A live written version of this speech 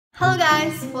Hello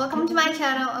guys, welcome to my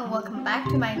channel and welcome back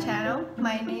to my channel.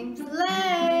 My name's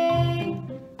Lay.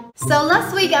 So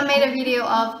last week I made a video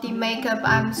of the makeup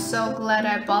I'm so glad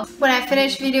I bought. When I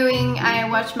finished videoing, I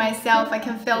watched myself. I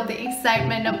can feel the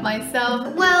excitement of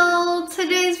myself. Well,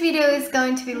 today's video is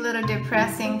going to be a little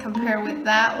depressing compared with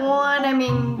that one. I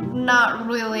mean, not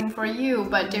really for you,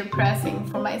 but depressing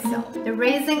for myself. The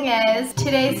reason is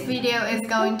today's video is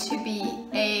going to be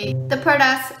the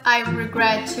products I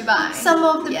regret to buy. Some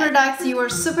of the products you were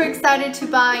super excited to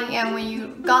buy, and when you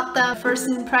got the first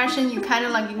impression, you kind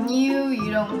of like knew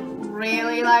you don't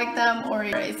really like them, or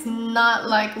it's not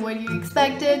like what you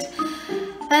expected,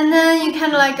 and then you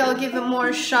kind of like go give it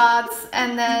more shots,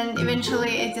 and then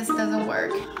eventually it just doesn't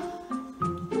work.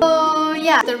 So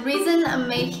yeah, the reason I'm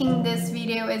making this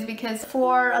video is because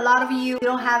for a lot of you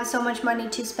don't have so much money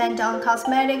to spend on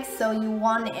cosmetics, so you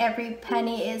want every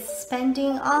penny is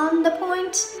spending on the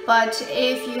point. But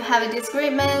if you have a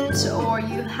disagreement or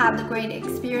you have the great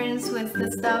experience with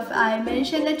the stuff I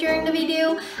mentioned during the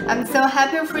video, I'm so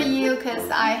happy for you because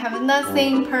I have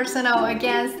nothing personal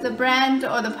against the brand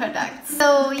or the product.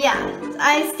 So yeah,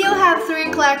 I still have 3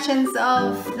 collections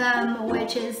of them,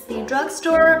 which is the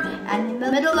drugstore and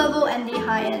the middle level and the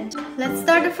high end. Let's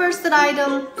start the first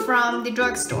item from the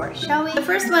drugstore, shall we? The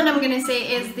first one I'm gonna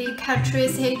say is the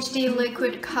Catrice HD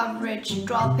Liquid Coverage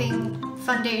Dropping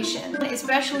Foundation,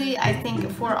 especially I think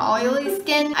for oily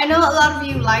skin. I know a lot of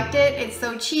you liked it. It's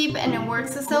so cheap and it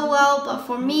works so well, but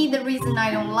for me the reason I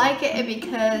don't like it is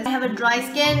because I have a dry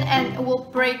skin and it will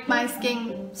break my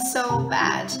skin so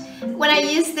bad. When I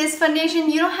use this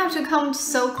foundation, you don't have to come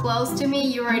so close to me.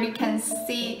 You already can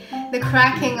see the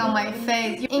cracking on my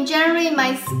face. In general,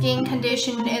 my skin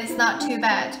condition is not too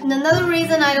bad. And another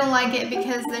reason I don't like it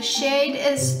because the shade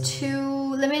is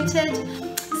too limited.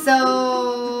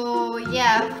 So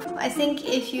yeah, I think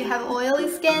if you have oily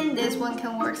skin, this one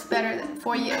can work better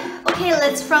for you. Okay,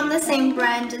 let's from the same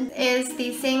brand is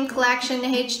the same collection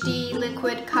HD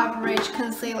Liquid Coverage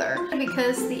Concealer,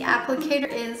 because the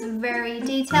applicator is very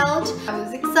detailed. I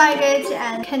was excited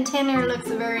and container looks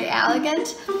very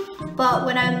elegant. But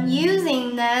when I'm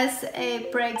using this,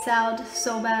 it breaks out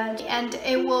so bad and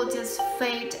it will just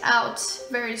fade out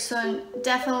very soon.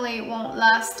 Definitely won't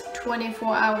last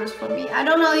 24 hours for me. I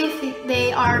don't know if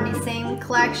they are the same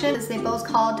collection, they both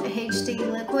called HD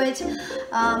Liquid,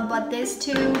 but these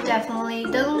two definitely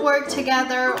doesn't work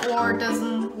together or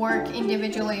doesn't work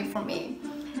individually for me.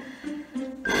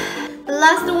 The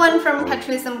last one from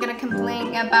Catrice I'm gonna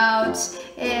complain about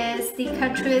is the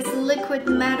Catrice Liquid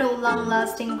Metal Long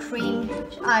Lasting Cream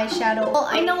Eyeshadow. Well,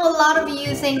 I know a lot of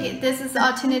you think this is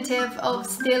alternative of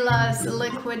Stilla's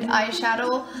liquid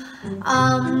eyeshadow.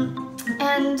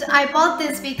 And I bought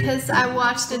this because I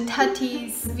watched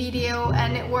Tati's video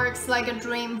and it works like a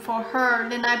dream for her.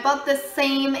 Then I bought the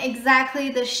same, exactly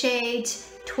the shade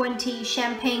 20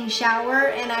 Champagne Shower,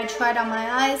 and I tried on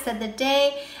my eyes at the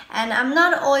day, and I'm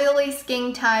not oily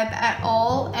skin type at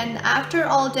all, and after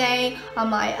all day on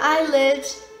my eyelid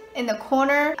in the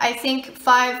corner, I think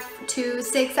 5 to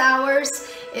 6 hours,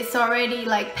 it's already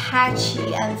like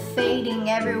patchy and fading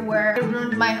everywhere. It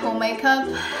ruined my whole makeup,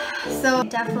 so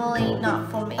definitely not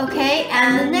for me. Okay,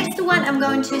 and the next one I'm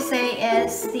going to say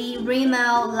is the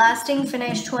Rimmel Lasting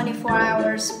Finish 24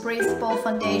 Hours Breathable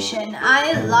Foundation.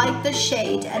 I like the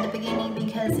shade at the beginning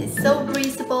because it's so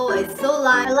breathable, it's so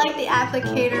light. I like the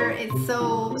applicator, it's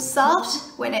so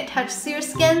soft when it touches your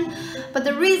skin. But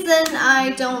the reason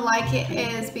I don't like it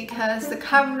is because the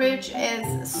coverage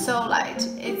is so light.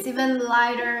 It's even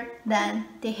lighter than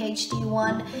the HD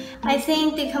one. I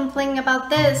think the complaint about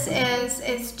this is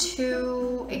it's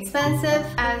too expensive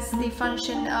as the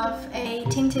function of a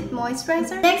tinted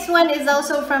moisturizer. Next one is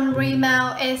also from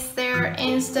Rimmel. It's their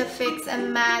Insta Fix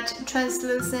and Matte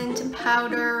Translucent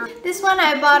Powder. This one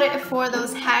I bought it for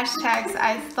those hashtags.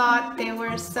 I thought they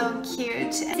were so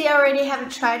cute. See, I already have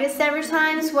tried it several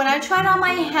times. When I tried on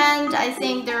my hand, I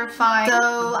think they're fine.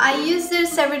 So I use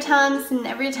this several times, and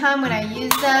every time when I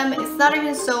use them, it's not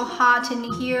even so hot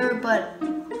in here, but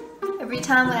every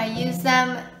time when I use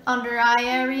them under eye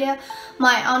area,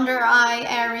 my under eye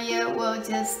area will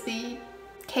just be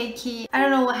cakey. I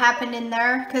don't know what happened in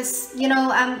there, because you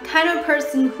know, I'm kind of a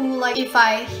person who, like, if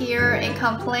I hear a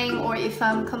complaint or if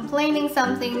I'm complaining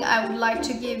something, I would like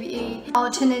to give an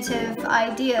alternative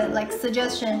idea, like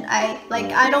suggestion. I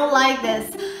don't like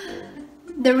this.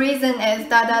 the reason is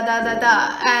da da da da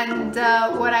da, and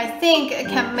what I think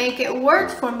can make it work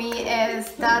for me is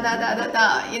da da da da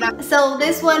da, you know. So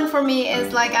this one for me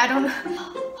is like, I don't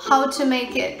know how to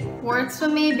make it works for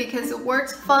me, because it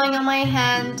works fine on my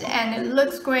hand and it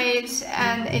looks great,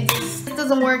 and it just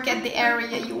doesn't work at the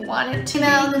area you want it to.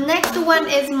 Now the next one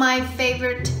is my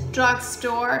favorite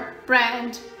drugstore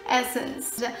brand,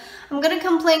 Essence. I'm gonna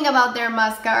complain about their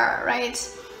mascara, right?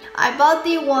 I bought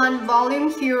the one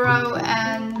Volume Hero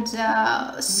and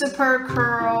Super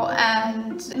Curl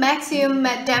and Maximum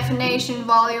Definition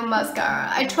Volume Mascara.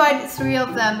 I tried 3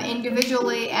 of them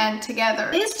individually and together.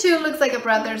 These two looks like a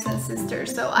brothers and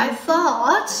sisters, so I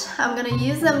thought I'm gonna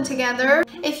use them together.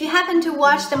 If you happen to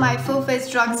watch my full face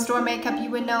drugstore makeup, you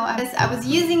would know I was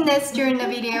using this during the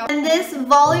video. And this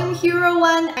Volume Hero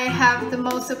one, I have the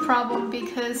most problem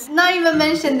because, not even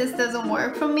mention this doesn't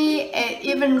work for me, it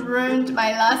even ruined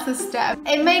my last step.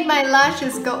 It made my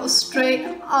lashes go straight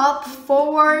up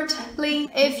forwardly.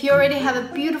 If you already have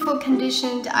a beautiful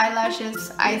conditioned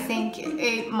eyelashes, I think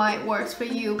it might work for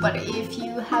you, but if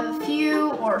you have a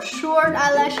few or short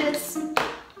eyelashes.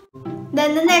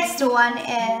 Then the next one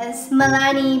is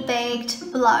Milani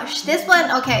Baked Blush. This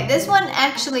one, okay, this one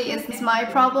actually is my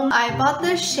problem. I bought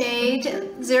the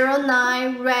shade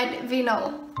 09 Red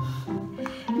Vino.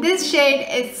 This shade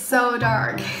is so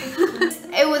dark.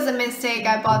 It was a mistake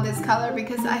I bought this color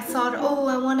because I thought, oh,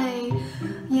 I want a,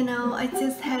 you know, I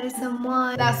just had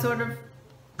someone, that sort of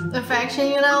affection,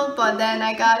 you know, but then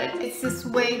I got it. It's just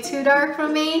way too dark for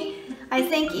me. I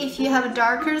think if you have a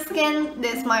darker skin,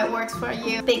 this might work for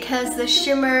you because the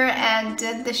shimmer and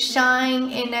the shine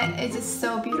in it is just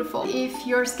so beautiful. If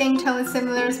your skin tone is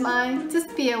similar as mine,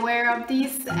 just be aware of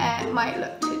these. It might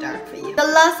look too dark for you. The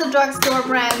last drugstore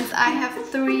brands, I have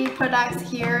 3 products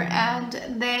here, and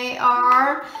they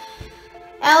are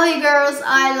l.a.girl's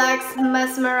Eye-Luxe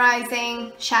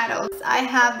Mesmerizing Shadows. I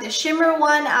have the shimmer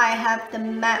one, I have the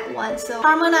matte one, so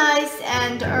harmonized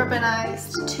and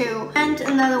urbanized too. And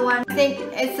another one, I think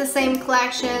it's the same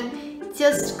collection,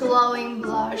 just glowing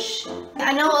blush.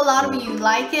 I know a lot of you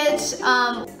like it.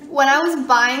 When I was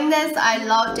buying this, I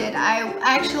loved it. I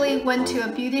actually went to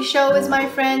a beauty show with my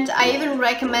friend. I even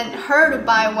recommend her to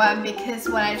buy one because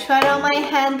when I tried it on my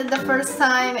hand the first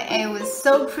time, it was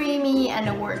so creamy and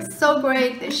it worked so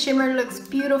great. The shimmer looks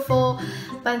beautiful.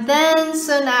 But then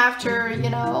soon after, you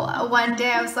know, one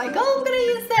day I was like, oh, I'm gonna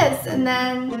use this, and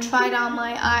then tried on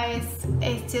my eyes.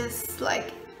 It's just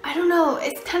like, I don't know,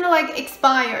 it's kind of like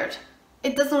expired.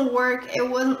 It doesn't work. It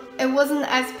wasn't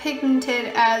as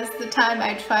pigmented as the time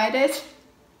I tried it.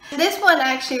 This one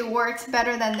actually works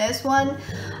better than this one.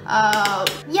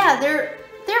 Yeah, they're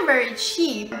very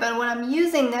cheap, but when I'm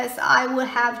using this, I would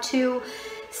have to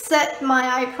set my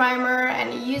eye primer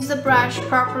and use the brush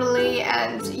properly,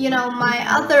 and you know, my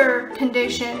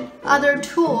other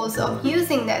tools of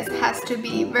using this has to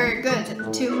be very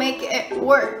good to make it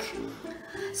work.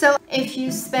 So if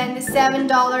you spend $7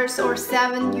 or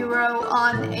 €7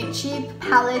 on a cheap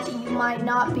palette, you might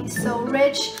not be so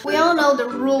rich. We all know the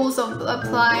rules of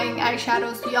applying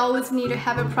eyeshadows. You always need to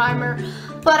have a primer.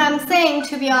 But I'm saying,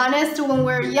 to be honest, when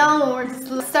we're young or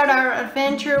start our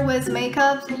adventure with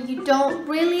makeup, you don't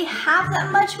really have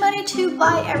that much money to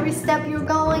buy every step you're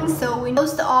going. So the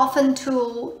most often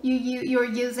tool you're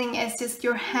using is just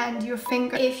your hand, your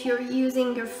finger. If you're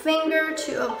using your finger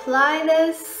to apply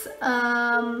this,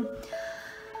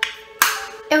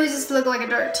 it would just look like a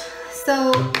dirt.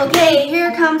 So, okay,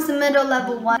 here comes the middle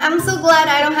level one. I'm so glad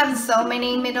I don't have so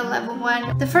many middle level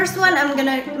one. The first one I'm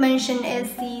gonna mention is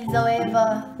the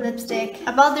Zoeva lipstick.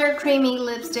 I bought their creamy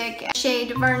lipstick,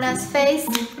 shade Verna's Face.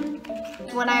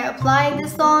 When I apply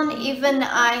this on, even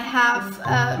I have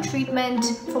a treatment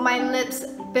for my lips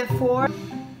before,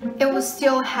 it will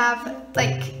still have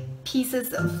like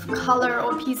pieces of color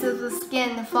or pieces of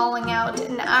skin falling out,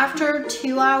 and after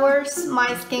 2 hours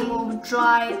my skin will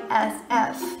dry as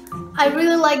F. I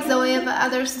really like Zoeva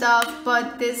other stuff,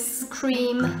 but this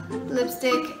cream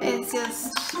lipstick is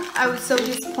just, I was so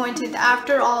disappointed.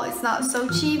 After all, it's not so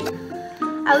cheap.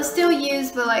 I will still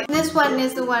use, but like this one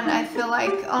is the one I feel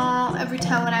like every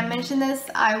time when I mention this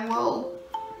I will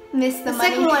miss the money.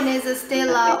 Second one is the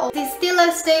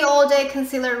Stila Stay All Day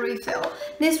Concealer Refill.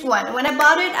 This one, when I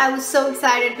bought it, I was so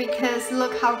excited because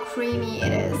look how creamy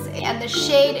it is. And the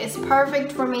shade is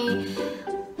perfect for me.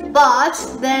 But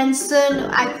then soon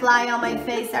I apply on my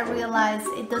face, I realize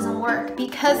it doesn't work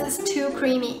because it's too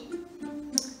creamy.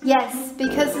 Yes,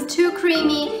 because it's too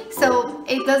creamy, so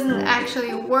it doesn't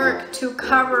actually work to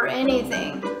cover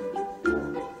anything.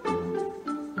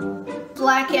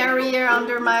 black area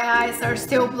under my eyes are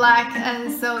still black,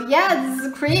 and so yeah, this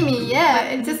is creamy. Yeah,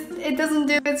 it doesn't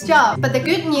do its job. But the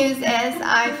good news is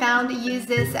I found to use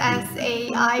this as a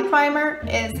eye primer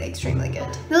is extremely good.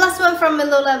 The last one from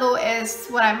Low Level is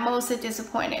what I'm most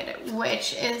disappointed,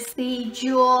 which is the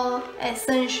Jewel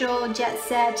Essential Jet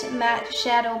Set Matte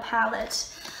Shadow Palette.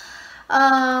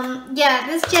 Yeah,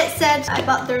 this Jet Set, I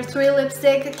bought their 3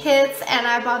 lipstick kits and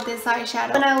I bought this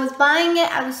eyeshadow. When I was buying it,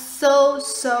 I was so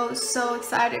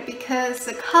excited because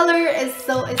the color is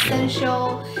so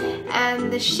essential and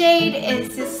the shade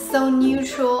is just so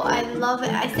neutral. I love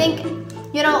it. I think,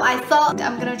 you know, I thought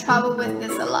I'm gonna travel with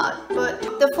this a lot, but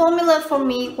the formula for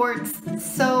me works.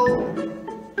 So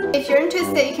if you're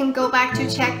interested, you can go back to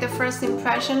check the first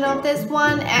impression of this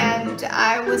one, and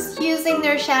I was using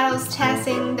their shadows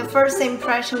testing. The first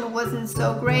impression wasn't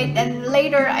so great, and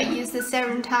later I used it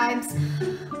 7 times.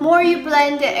 More you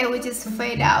blend it, it would just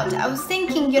fade out. I was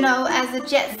thinking, you know, as a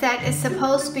Jet Set is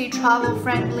supposed to be travel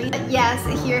friendly. Yes,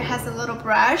 here has a little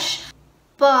brush.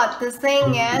 But the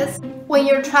thing is, when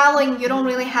you're traveling, you don't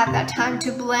really have that time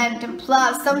to blend, and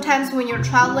plus sometimes when you're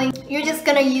traveling, you're just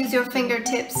gonna use your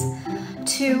fingertips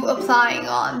to applying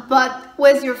on, but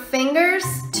with your fingers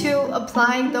to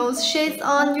applying those shades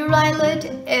on your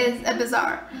eyelid is a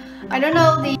bizarre. I don't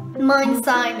know the mind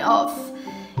sign of,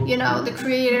 you know, the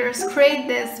creators create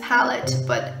this palette,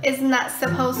 but isn't that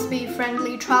supposed to be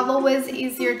friendly travel with,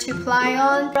 easier to apply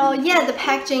on? Well, yeah, the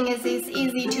packaging is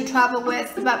easy to travel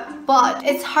with, but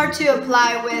it's hard to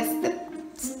apply with the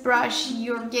brush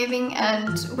you're giving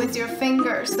and with your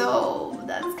finger, so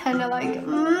that's kind of like,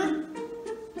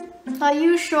 are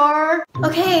you sure?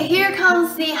 Okay, here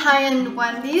comes the high-end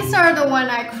one. These are the one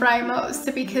I cry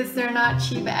most because they're not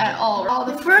cheap at all.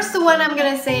 The first one I'm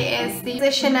gonna say is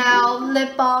the Chanel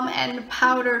Lip Balm and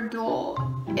Powder Duo.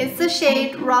 It's the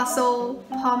shade Rosso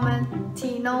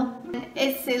Palmatino.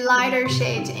 It's the lighter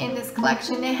shade in this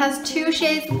collection. It has 2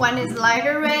 shades. One is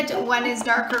lighter red, one is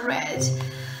darker red.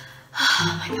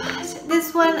 Oh my god,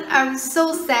 this one I was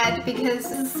so sad because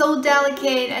it's so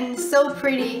delicate and so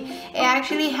pretty. It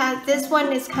actually has, this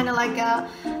one is kind of like a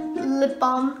lip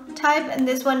balm type and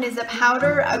this one is a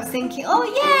powder. I was thinking, oh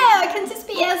yeah, I can just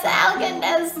be as elegant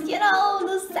as, you know,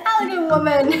 this elegant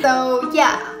woman. So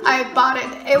yeah, I bought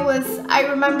it. It was, I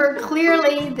remember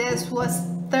clearly this was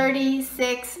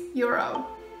 36 euro.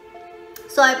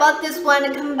 So I bought this one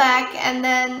and come back, and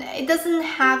then it doesn't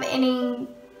have any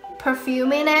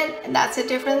perfume in it. That's a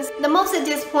difference. The most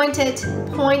disappointed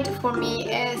point for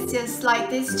me is just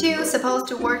like these two supposed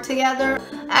to work together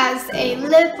as a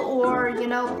lip or, you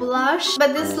know, blush,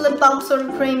 but this lip balm sort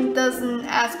of cream doesn't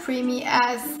as creamy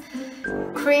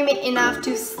enough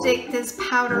to stick this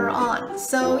powder on.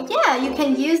 So yeah, you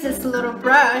can use this little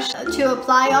brush to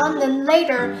apply on, then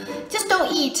later just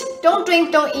don't eat, don't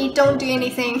drink, don't eat, don't do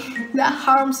anything that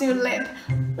harms your lip,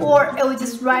 or it will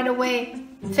just right away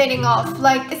fading off.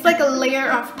 Like, it's like a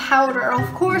layer of powder,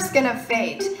 of course gonna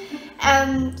fade.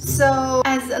 And so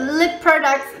as a lip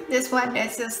product, this one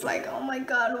is just like, oh my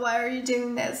god, why are you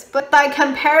doing this? But by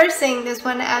comparison, this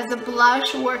one as a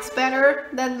blush works better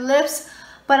than lips.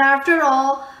 But after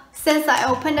all, since I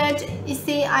opened it, you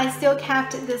see I still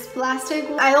kept this plastic.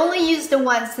 I only used the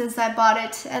one since I bought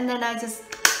it, and then I just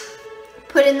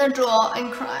put in the drawer and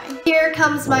cry. Here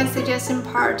comes my suggestion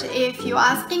part. If you're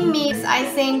asking me, I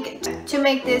think to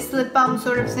make this lip balm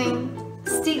sort of thing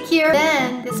stickier,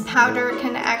 then this powder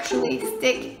can actually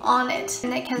stick on it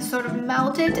and it can sort of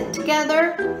melt it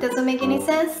together. Doesn't make any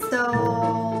sense.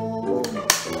 So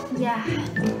yeah,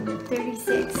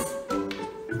 36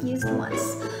 used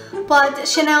once. But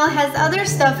Chanel has other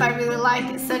stuff I really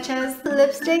like, such as the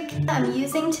lipstick I'm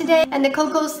using today, and the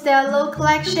Coco Stello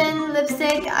collection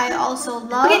lipstick I also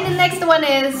love. Okay, the next one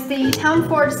is the Tom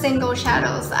Ford Single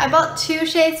Shadows. I bought 2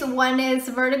 shades. One is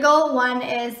Vertigo, one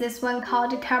is this one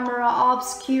called Camera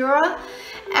Obscura.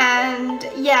 And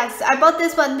yes, I bought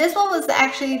this one. This one was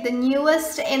actually the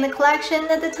newest in the collection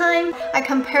at the time. I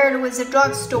compared with the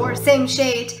drugstore, same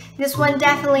shade. This one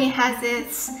definitely has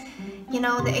its, you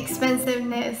know, the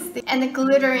expensiveness, and the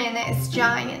glitter in it is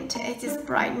giant. It just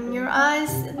brightens your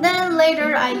eyes. Then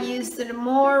later I used it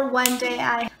more. One day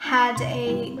I had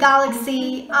a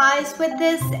galaxy eyes with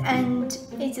this and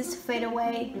it just faded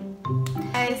away.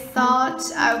 I thought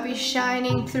I would be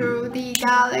shining through the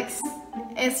galaxy.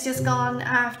 It's just gone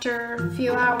after a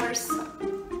few hours.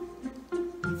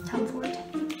 Tom Ford.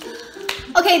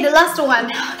 Okay, the last one.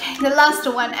 The last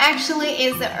one actually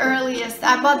is the earliest.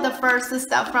 I bought the first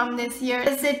stuff from this year.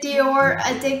 It's the Dior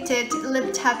Addicted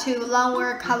Lip Tattoo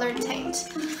Longwear Color Tint.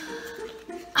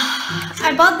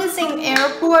 I bought this in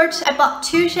airport. I bought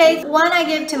 2 shades. One I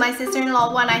gave to my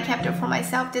sister-in-law, one I kept it for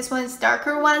myself. This one is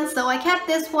darker one, so I kept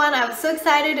this one. I was so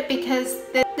excited because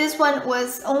this one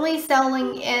was only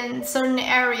selling in certain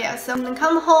areas. So I'm gonna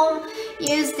come home,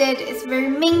 used it. It's very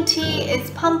minty. It's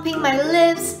pumping my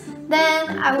lips.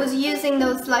 Then I was using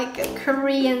those like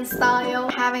Korean style,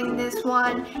 having this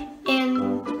one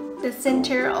in the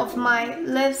center of my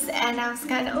lips, and I was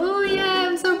kind of, oh yeah,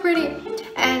 I'm so pretty.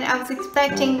 And I was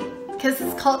expecting, because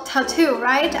it's called tattoo,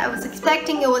 right? I was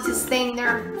expecting it was just staying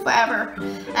there forever,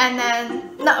 and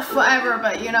then not forever,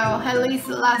 but you know, at least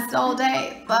last all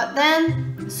day. But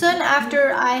then soon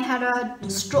after, I had a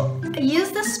straw. I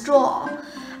used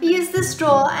the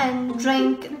straw and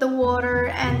drank the water,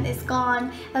 and it's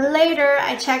gone. And later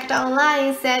I checked online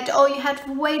and said, oh, you have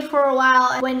to wait for a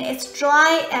while when it's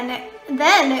dry, and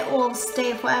then it will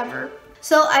stay forever.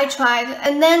 So I tried,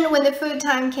 and then when the food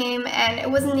time came and it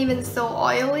wasn't even so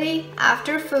oily,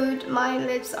 after food my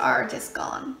lips are just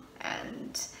gone,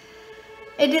 and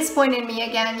it disappointed me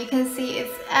again. You can see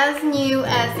it's as new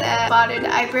as I bought it.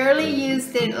 I barely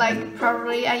used it, like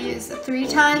probably I used it 3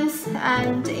 times,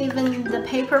 and even the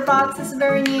paper box is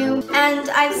very new. And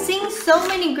I've seen so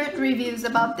many good reviews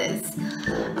about this.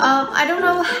 I don't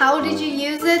know how did you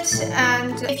use it,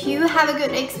 and if you have a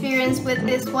good experience with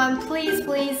this one, please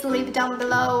leave it down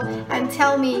below and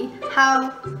tell me how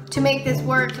to make this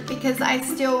work, because I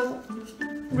still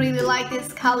really like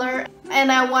this color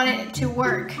and I want it to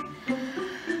work.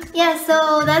 Yeah,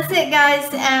 so that's it guys,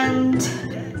 and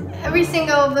every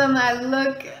single of them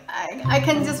I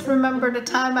can just remember the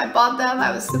time I bought them.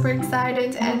 I was super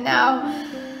excited, and now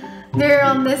they're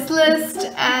on this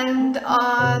list, and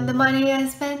the money I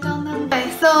spent on them. Okay,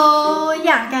 so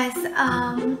yeah guys,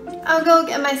 I'll go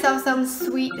get myself some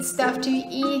sweet stuff to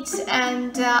eat,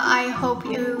 and I hope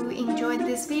you enjoyed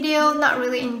this video. Not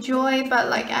really enjoy, but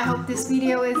like I hope this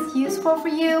video is useful for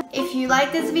you. If you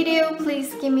like this video,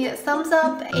 please give me a thumbs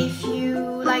up. If you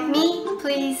like me,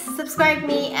 please subscribe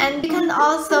me, and you can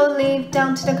also leave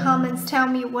down to the comments, tell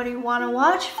me what you want to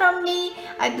watch from me.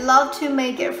 I'd love to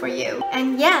make it for you.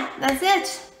 And yeah, that's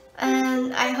it,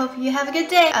 and I hope you have a good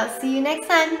day. I'll see you next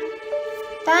time.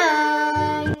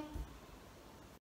 Bye!